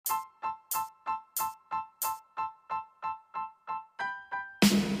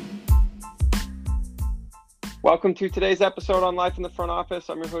Welcome to today's episode on Life in the Front Office.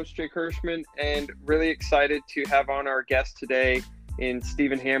 I'm your host, Jake Hirschman, and really excited to have on our guest today in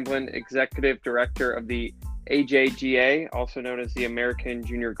Stephen Hamblin, Executive Director of the AJGA, also known as the American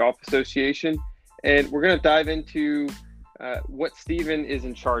Junior Golf Association. And we're going to dive into what Stephen is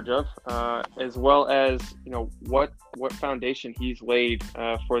in charge of, as well as what foundation he's laid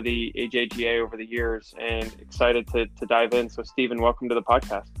for the AJGA over the years, and excited to dive in. So, Stephen, welcome to the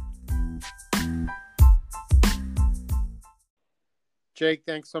podcast. Jake,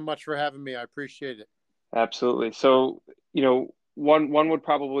 thanks so much for having me. I appreciate it. Absolutely. So, one would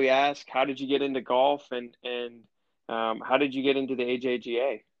probably ask, how did you get into golf, and how did you get into the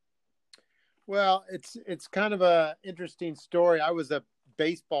AJGA? Well, it's kind of a interesting story. I was a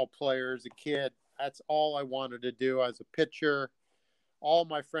baseball player as a kid. That's all I wanted to do. I was a pitcher. All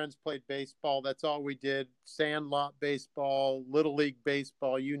my friends played baseball. That's all we did. Sandlot baseball, Little League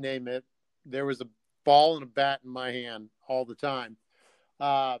baseball, you name it. There was a ball and a bat in my hand all the time.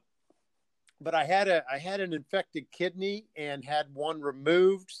 But I had an infected kidney and had one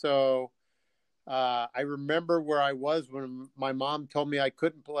removed. So I remember where I was when my mom told me I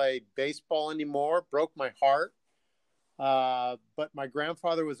couldn't play baseball anymore. Broke my heart. But my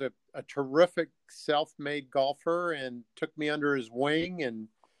grandfather was a terrific self-made golfer and took me under his wing and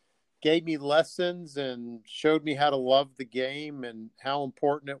gave me lessons and showed me how to love the game and how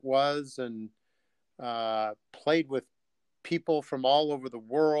important it was, and played with people from all over the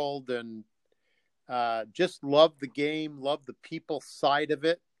world, and just loved the game, loved the people side of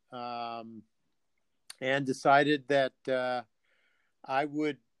it, and decided that I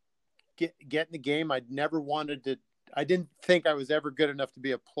would get in the game. I didn't think I was ever good enough to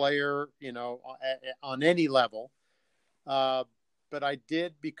be a player, on any level. But I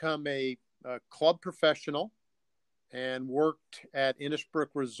did become a club professional and worked at Innisbrook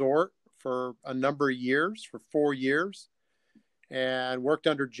Resort for a number of years, for 4 years. And worked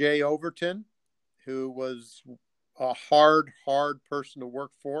under Jay Overton, who was a hard person to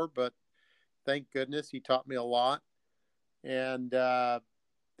work for, but thank goodness he taught me a lot. And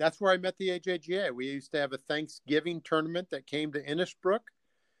that's where I met the AJGA. We used to have a Thanksgiving tournament that came to Innisbrook,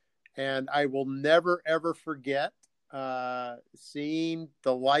 and I will never, ever forget seeing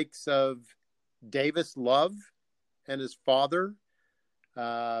the likes of Davis Love and his father,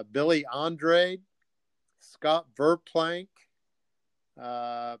 Billy Andrade, Scott Verplank,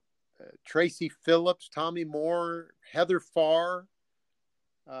 Tracy Phillips, Tommy Moore, Heather Farr,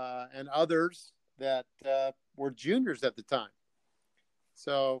 and others that were juniors at the time.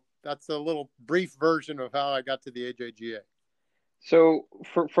 So that's a little brief version of how I got to the AJGA. So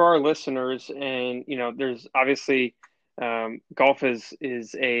for our listeners, and there's obviously golf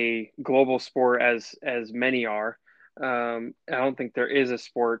is a global sport, as many are. I don't think there is a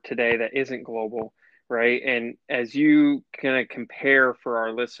sport today that isn't global. Right. And as you kind of compare for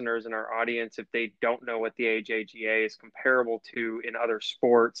our listeners and our audience, if they don't know what the AJGA is comparable to in other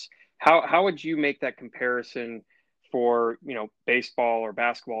sports, how would you make that comparison for, baseball or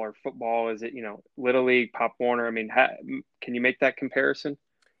basketball or football? Is it, Little League, Pop Warner? I mean, can you make that comparison?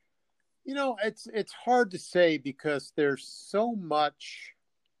 It's hard to say because there's so much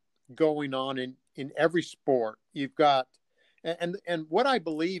going on in every sport. You've got, and what I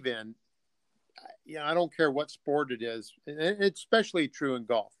believe in, I don't care what sport it is, and it's especially true in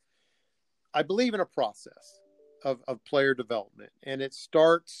golf. I believe in a process of player development, and it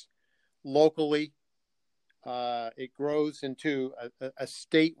starts locally. It grows into a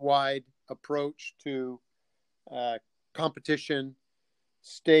statewide approach to competition,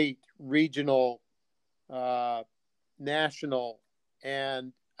 state, regional, national,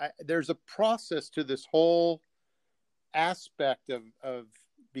 and there's a process to this whole aspect of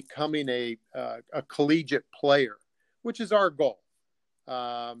becoming a collegiate player, which is our goal.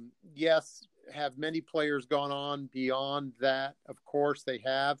 Yes, have many players gone on beyond that? Of course they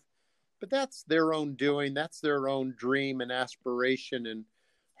have, but that's their own doing. That's their own dream and aspiration and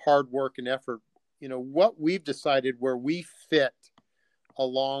hard work and effort. What we've decided where we fit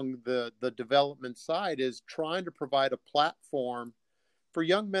along the development side is trying to provide a platform for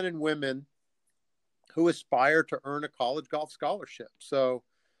young men and women who aspire to earn a college golf scholarship. So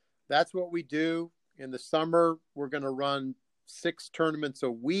that's what we do. In the summer, we're going to run 6 tournaments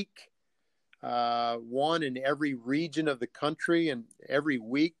a week, one in every region of the country and every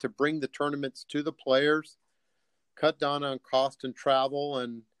week, to bring the tournaments to the players, cut down on cost and travel,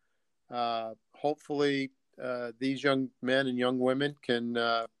 and hopefully these young men and young women can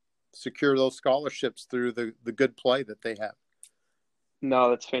secure those scholarships through the good play that they have.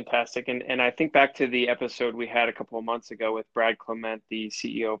 No, that's fantastic. And I think back to the episode we had a couple of months ago with Brad Clement, the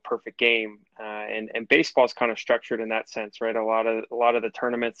CEO of Perfect Game, and baseball's kind of structured in that sense, right? A lot of the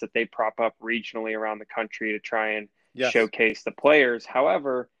tournaments that they prop up regionally around the country to try and Yes. showcase the players.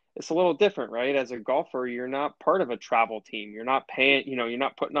 However, it's a little different, right? As a golfer, you're not part of a travel team. You're not paying, you're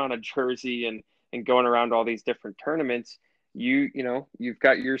not putting on a jersey and going around all these different tournaments. You've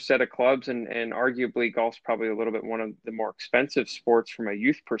got your set of clubs, and arguably golf's probably a little bit one of the more expensive sports from a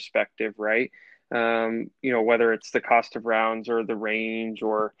youth perspective, right? Whether it's the cost of rounds or the range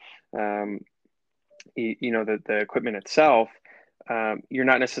or um, the equipment itself. You're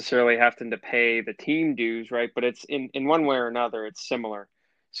not necessarily having to pay the team dues, right? But it's in one way or another, it's similar.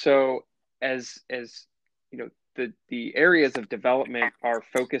 So as the areas of development are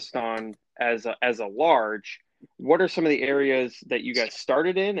focused on as a large, what are some of the areas that you guys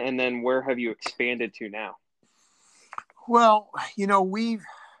started in, and then where have you expanded to now? Well, we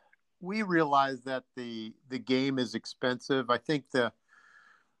realize that the game is expensive. I think the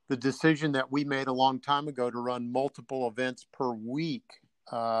decision that we made a long time ago to run multiple events per week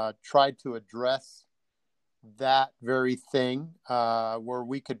tried to address that very thing, where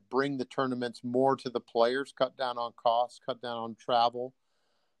we could bring the tournaments more to the players, cut down on costs, cut down on travel.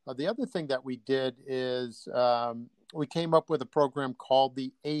 The other thing that we did is we came up with a program called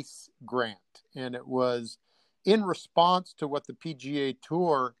the ACE Grant, and it was in response to what the PGA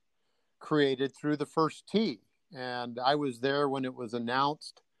Tour created through the first tee. And I was there when it was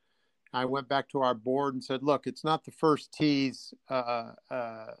announced. I went back to our board and said, look, it's not the first tee's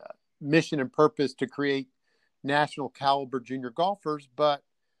mission and purpose to create national caliber junior golfers, but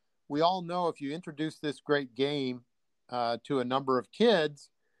we all know if you introduce this great game to a number of kids,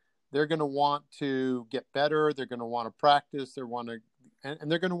 they're going to want to get better. They're going to want to practice.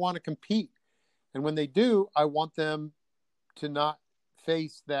 And they're going to want to compete. And when they do, I want them to not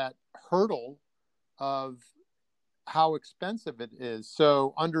face that hurdle of how expensive it is.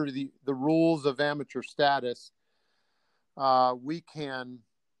 So under the rules of amateur status, we can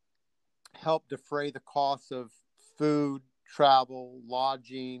help defray the costs of food, travel,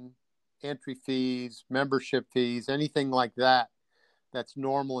 lodging, entry fees, membership fees, anything like that that's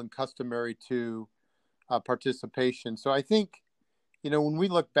normal and customary to participation. So I think, when we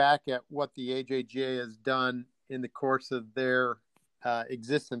look back at what the AJGA has done in the course of their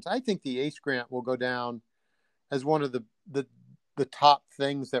existence, I think the ACE Grant will go down as one of the top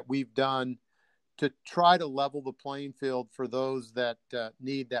things that we've done to try to level the playing field for those that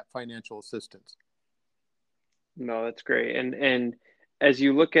need that financial assistance. No, that's great. And as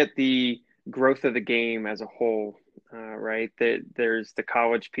you look at the growth of the game as a whole, right, there's the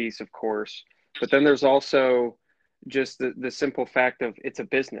college piece, of course, but then there's also just the simple fact of it's a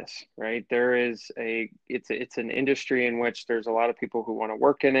business, right? It's an industry in which there's a lot of people who want to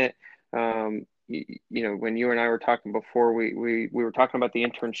work in it. When you and I were talking before, we were talking about the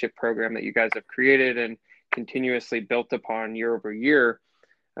internship program that you guys have created and continuously built upon year over year.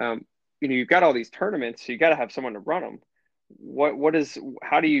 Um, you've got all these tournaments, so you got to have someone to run them.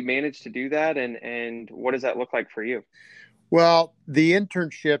 How do you manage to do that, and what does that look like for you? Well, the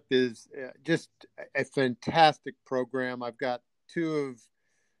internship is just a fantastic program. I've got two of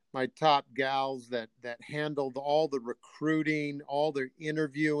my top gals that handled all the recruiting, all the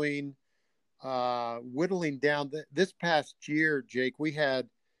interviewing, whittling down. This past year, Jake, we had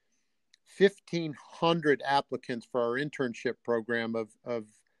 1,500 applicants for our internship program of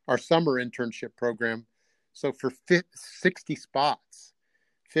our summer internship program. So for 60 spots,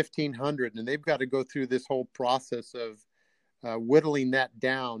 1,500, and they've got to go through this whole process of whittling that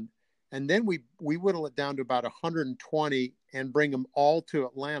down. And then we whittle it down to about 120 and bring them all to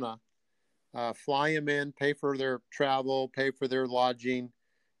Atlanta, fly them in, pay for their travel, pay for their lodging,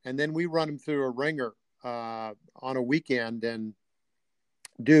 and then we run them through a ringer on a weekend and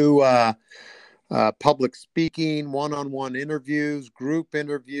do public speaking, one-on-one interviews, group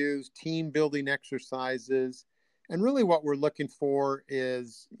interviews, team building exercises. And really what we're looking for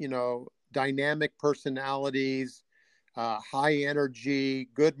is, dynamic personalities, high energy,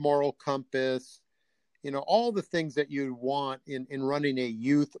 good moral compass, all the things that you want in running a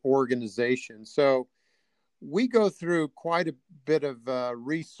youth organization. So we go through quite a bit of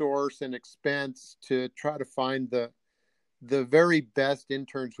resource and expense to try to find the very best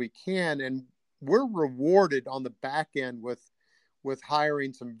interns we can. And we're rewarded on the back end with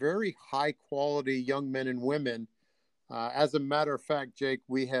hiring some very high quality young men and women. As a matter of fact, Jake,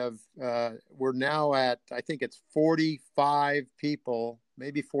 we're now at, I think it's 45 people,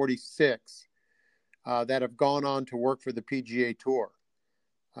 maybe 46, that have gone on to work for the PGA Tour.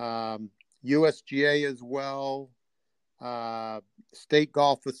 USGA as well, uh, state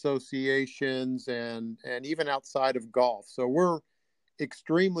golf associations, and even outside of golf. So we're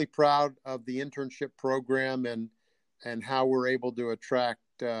extremely proud of the internship program and how we're able to attract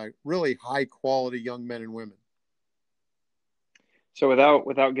really high quality young men and women. So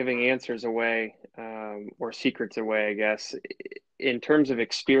without giving answers away, or secrets away, I guess, in terms of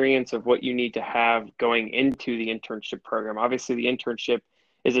experience of what you need to have going into the internship program, obviously the internship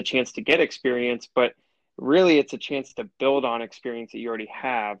is a chance to get experience, but really it's a chance to build on experience that you already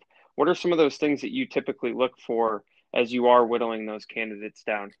have. What are some of those things that you typically look for as you are whittling those candidates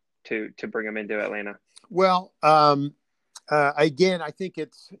down to bring them into Atlanta? Well, again, I think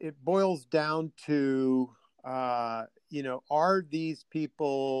it boils down to are these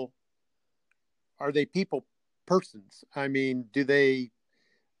people, are they people persons? I mean, do they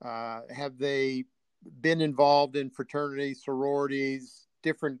have they been involved in fraternities, sororities,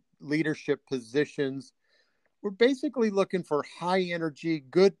 different leadership positions? We're basically looking for high energy,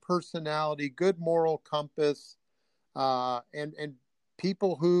 good personality, good moral compass, and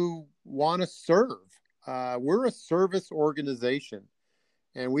people who want to serve. We're a service organization,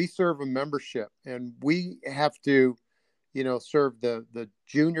 and we serve a membership, and we have to, serve the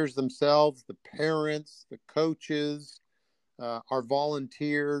juniors themselves, the parents, the coaches, our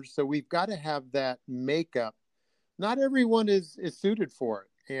volunteers. So we've got to have that makeup. Not everyone is suited for it,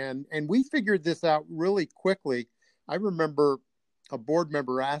 and we figured this out really quickly. I remember a board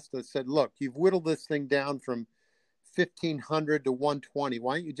member asked us, said, "Look, you've whittled this thing down from 1,500 to 120.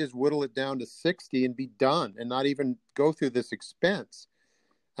 Why don't you just whittle it down to 60 and be done, and not even go through this expense?"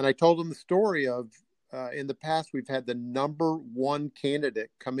 And I told him the story of in the past we've had the number one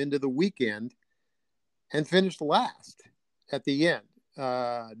candidate come into the weekend and finish last at the end.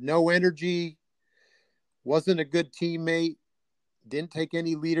 No energy, wasn't a good teammate, didn't take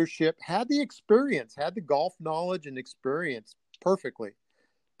any leadership, had the experience, had the golf knowledge and experience perfectly,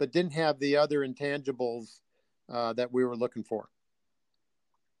 but didn't have the other intangibles that we were looking for.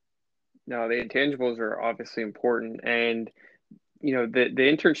 No, the intangibles are obviously important, and the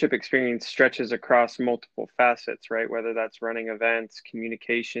internship experience stretches across multiple facets, right? Whether that's running events,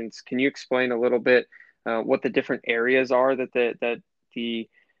 communications. Can you explain a little bit what the different areas are the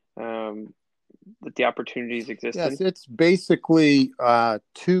um, that the opportunities exist Yes, in? it's basically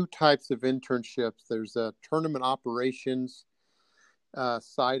two types of internships. There's a tournament operations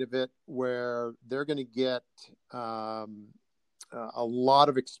side of it where they're going to get um, a lot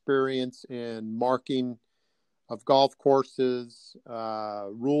of experience in marking of golf courses,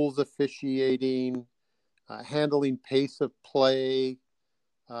 rules officiating, handling pace of play,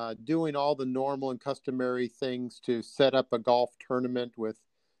 doing all the normal and customary things to set up a golf tournament with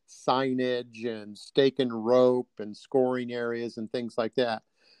signage and stake and rope and scoring areas and things like that.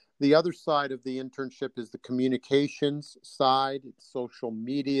 The other side of the internship is the communications side. It's social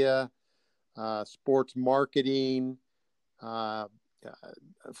media, sports marketing, uh,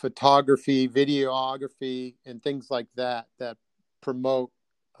 photography, videography, and things like that that promote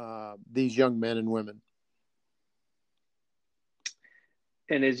these young men and women.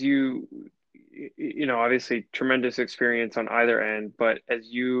 And as obviously tremendous experience on either end, but as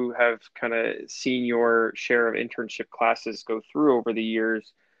you have kind of seen your share of internship classes go through over the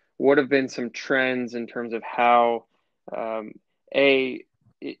years, what have been some trends in terms of how, um, a,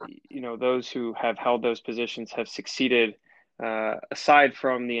 those who have held those positions have succeeded, aside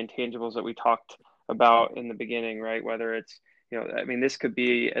from the intangibles that we talked about in the beginning, right? Whether it's, I mean, this could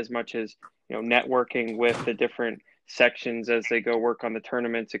be as much as, networking with the different sections as they go work on the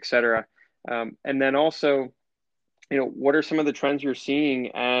tournaments, et cetera. And then also, what are some of the trends you're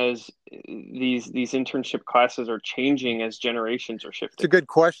seeing as these internship classes are changing as generations are It's a shifting? good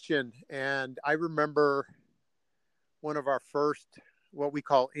question. And I remember one of our first, what we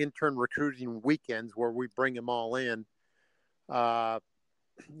call intern recruiting weekends, where we bring them all in. Uh,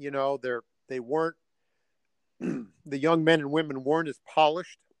 they weren't, the young men and women weren't as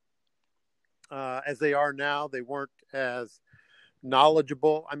polished as they are now. They weren't as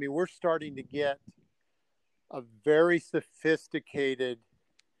knowledgeable. I mean, we're starting to get a very sophisticated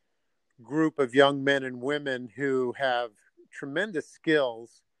group of young men and women who have tremendous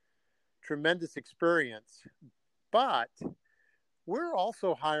skills, tremendous experience, but we're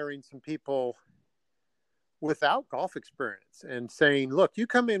also hiring some people without golf experience and saying, look, you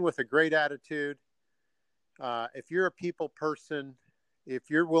come in with a great attitude. If you're a people person, if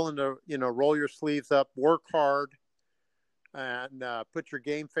you're willing to, roll your sleeves up, work hard, and put your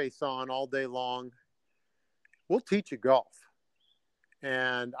game face on all day long, we'll teach you golf.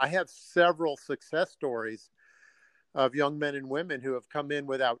 And I have several success stories of young men and women who have come in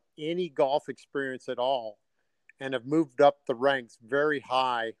without any golf experience at all and have moved up the ranks very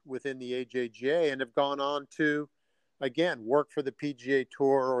high within the AJGA and have gone on to, again, work for the PGA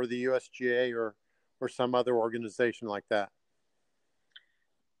Tour or the USGA or some other organization like that.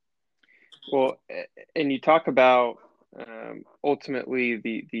 Well, and you talk about ultimately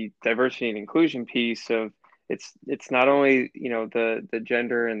the diversity and inclusion piece of it's not only the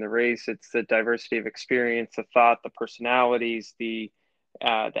gender and the race, it's the diversity of experience, the thought, the personalities, the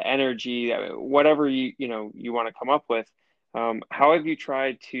energy, whatever you want to come up with. How have you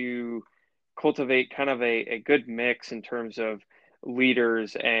tried to cultivate kind of a good mix in terms of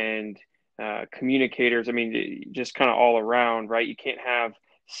leaders and communicators? I mean, just kind of all around, right? You can't have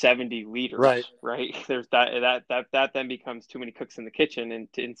 70 Right. leaders, right? There's that then becomes too many cooks in the kitchen and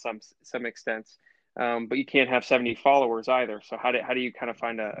in some extents. But you can't have 70 followers either. So how do you kind of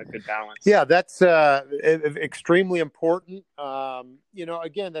find a good balance? Yeah, that's extremely important.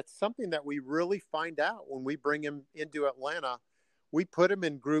 Again, that's something that we really find out when we bring him into Atlanta. We put him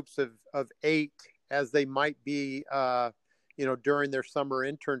in groups of 8 as they might be, during their summer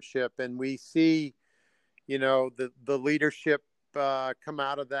internship. And we see, the leadership come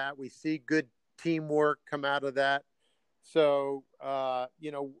out of that. We see good teamwork come out of that. So,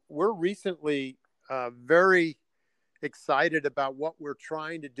 we're recently very excited about what we're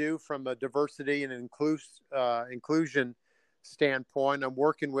trying to do from a diversity and inclusion standpoint. I'm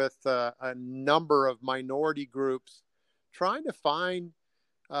working with a number of minority groups, trying to find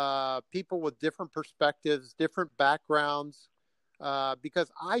people with different perspectives, different backgrounds, because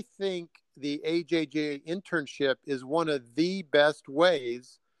I think the AJGA internship is one of the best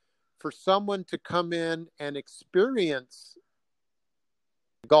ways for someone to come in and experience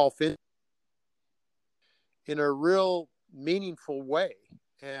golf in a real meaningful way.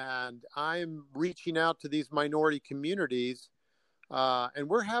 And I'm reaching out to these minority communities, and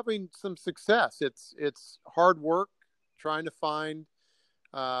we're having some success. It's hard work trying to find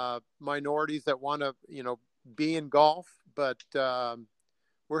minorities that want to, be in golf, but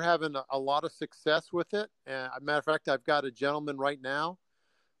we're having a lot of success with it. And as a matter of fact, I've got a gentleman right now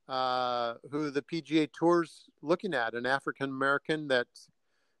who the PGA Tour's looking at, an African American that's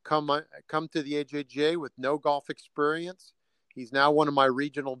come to the AJGA with no golf experience. He's now one of my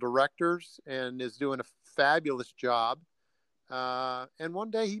regional directors and is doing a fabulous job. And one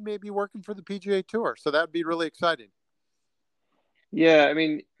day he may be working for the PGA Tour, so that'd be really exciting. Yeah, I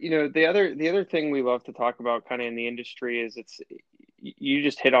mean, the other thing we love to talk about kind of in the industry is you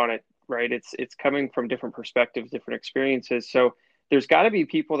just hit on it, right? It's coming from different perspectives, different experiences. So there's got to be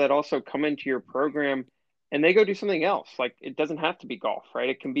people that also come into your program and they go do something else. Like it doesn't have to be golf, right?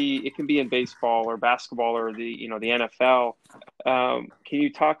 It can be in baseball or basketball or the NFL. Can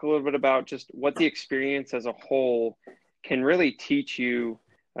you talk a little bit about just what the experience as a whole can really teach you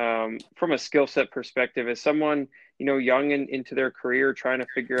from a skill set perspective as someone young and into their career, trying to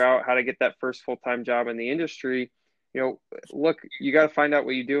figure out how to get that first full-time job in the industry? Look, you got to find out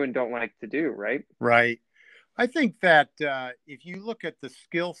what you do and don't like to do, right? Right. I think that if you look at the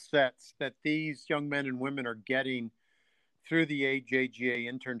skill sets that these young men and women are getting through the AJGA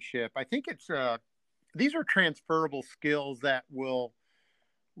internship, I think these are transferable skills that will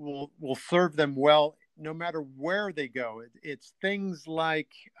serve them well no matter where they go. It's things like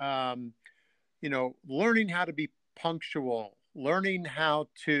learning how to be punctual, learning how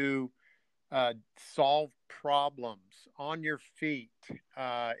to solve problems on your feet.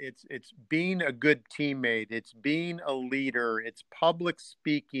 It's being a good teammate. It's being a leader. It's public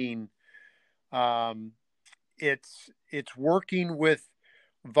speaking. It's working with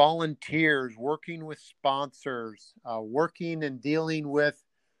volunteers, working with sponsors, working and dealing with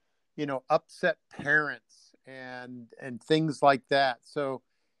upset parents and things like that. So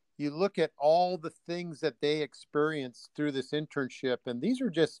you look at all the things that they experience through this internship, and these are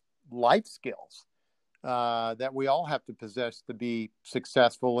just life skills that we all have to possess to be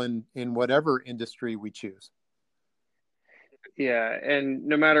successful in whatever industry we choose. Yeah, and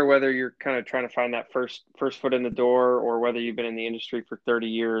no matter whether you're kind of trying to find that first foot in the door or whether you've been in the industry for 30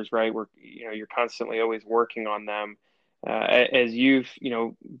 years, right? Where you're constantly always working on them. As you've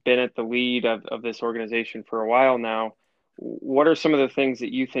been at the lead of this organization for a while now, what are some of the things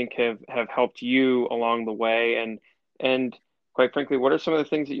that you think have helped you along the way? And quite frankly, what are some of the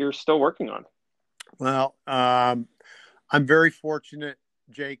things that you're still working on? Well, I'm very fortunate,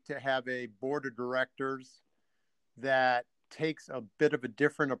 Jake, to have a board of directors that takes a bit of a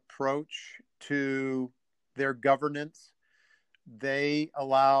different approach to their governance. They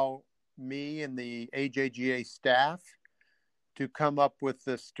allow me and the AJGA staff to come up with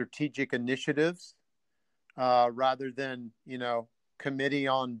the strategic initiatives rather than, committee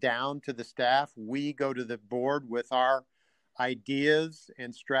on down to the staff. We go to the board with our ideas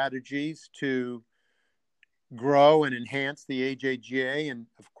and strategies to grow and enhance the AJGA. And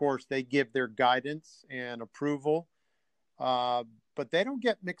of course, they give their guidance and approval. But they don't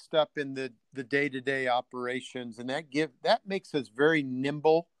get mixed up in the day-to-day operations, and that makes us very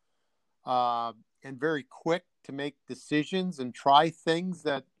nimble and very quick to make decisions and try things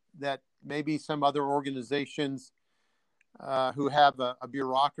that maybe some other organizations who have a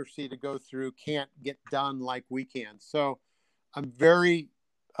bureaucracy to go through can't get done like we can. So I'm very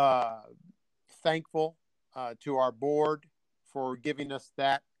thankful to our board for giving us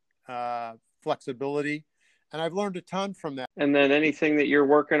that flexibility. And I've learned a ton from that. And then anything that you're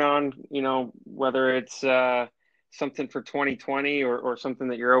working on, whether it's something for 2020 or something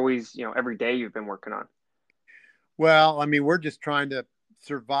that you're always, every day you've been working on. Well, I mean, we're just trying to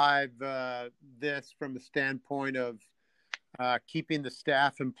survive this from the standpoint of keeping the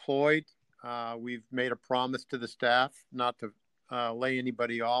staff employed. We've made a promise to the staff not to lay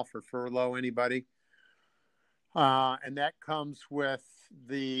anybody off or furlough anybody. And that comes with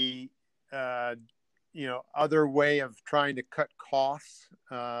the other way of trying to cut costs.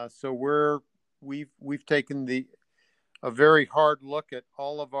 So we've taken a very hard look at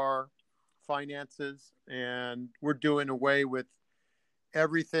all of our finances, and we're doing away with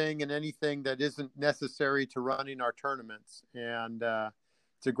everything and anything that isn't necessary to running our tournaments. And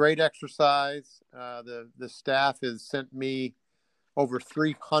it's a great exercise. The staff has sent me over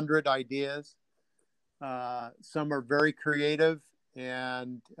 300 ideas. Some are very creative,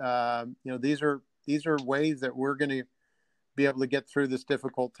 and these are ways that we're going to be able to get through this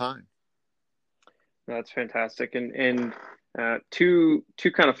difficult time. That's fantastic. And two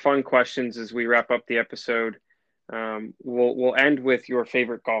kind of fun questions as we wrap up the episode. We'll end with your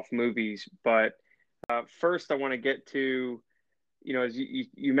favorite golf movies, but first I want to get to, as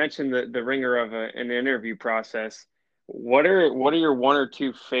you mentioned the ringer of an interview process. What are your one or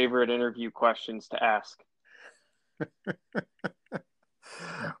two favorite interview questions to ask?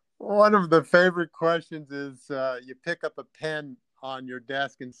 One of the favorite questions is you pick up a pen on your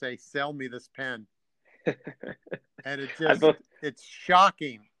desk and say, "Sell me this pen." And it's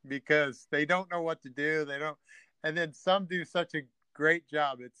shocking because they don't know what to do. And then some do such a great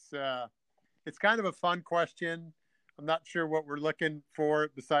job. It's kind of a fun question. I'm not sure what we're looking for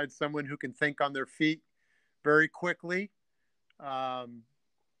besides someone who can think on their feet very quickly.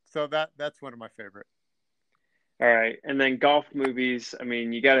 So that's one of my favorite. All right. And then golf movies, I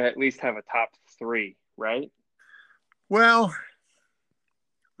mean, you got to at least have a top 3, right? Well,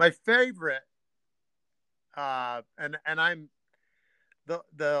 my favorite, and I'm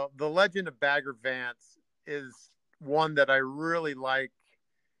the Legend of Bagger Vance is one that I really like.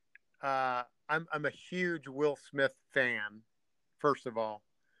 I'm a huge Will Smith fan, first of all,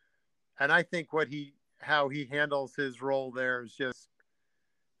 and I think how he handles his role there is just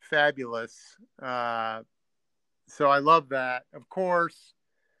fabulous. So I love that. Of course,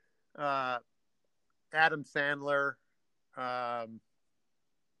 Adam Sandler.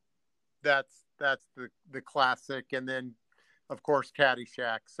 That's the classic, and then of course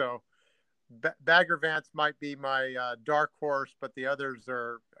Caddyshack. So Bagger Vance might be my dark horse, but the others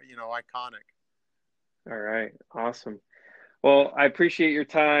are iconic. All right, awesome. Well, I appreciate your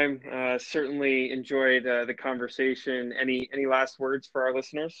time. Certainly enjoyed the conversation. Any last words for our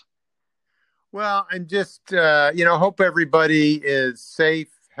listeners? Well, and just hope everybody is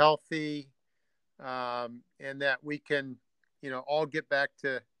safe, healthy, and that we can all get back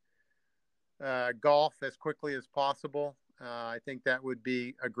to golf as quickly as possible. I think that would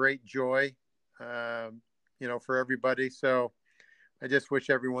be a great joy, for everybody. So I just wish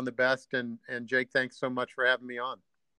everyone the best. And Jake, thanks so much for having me on.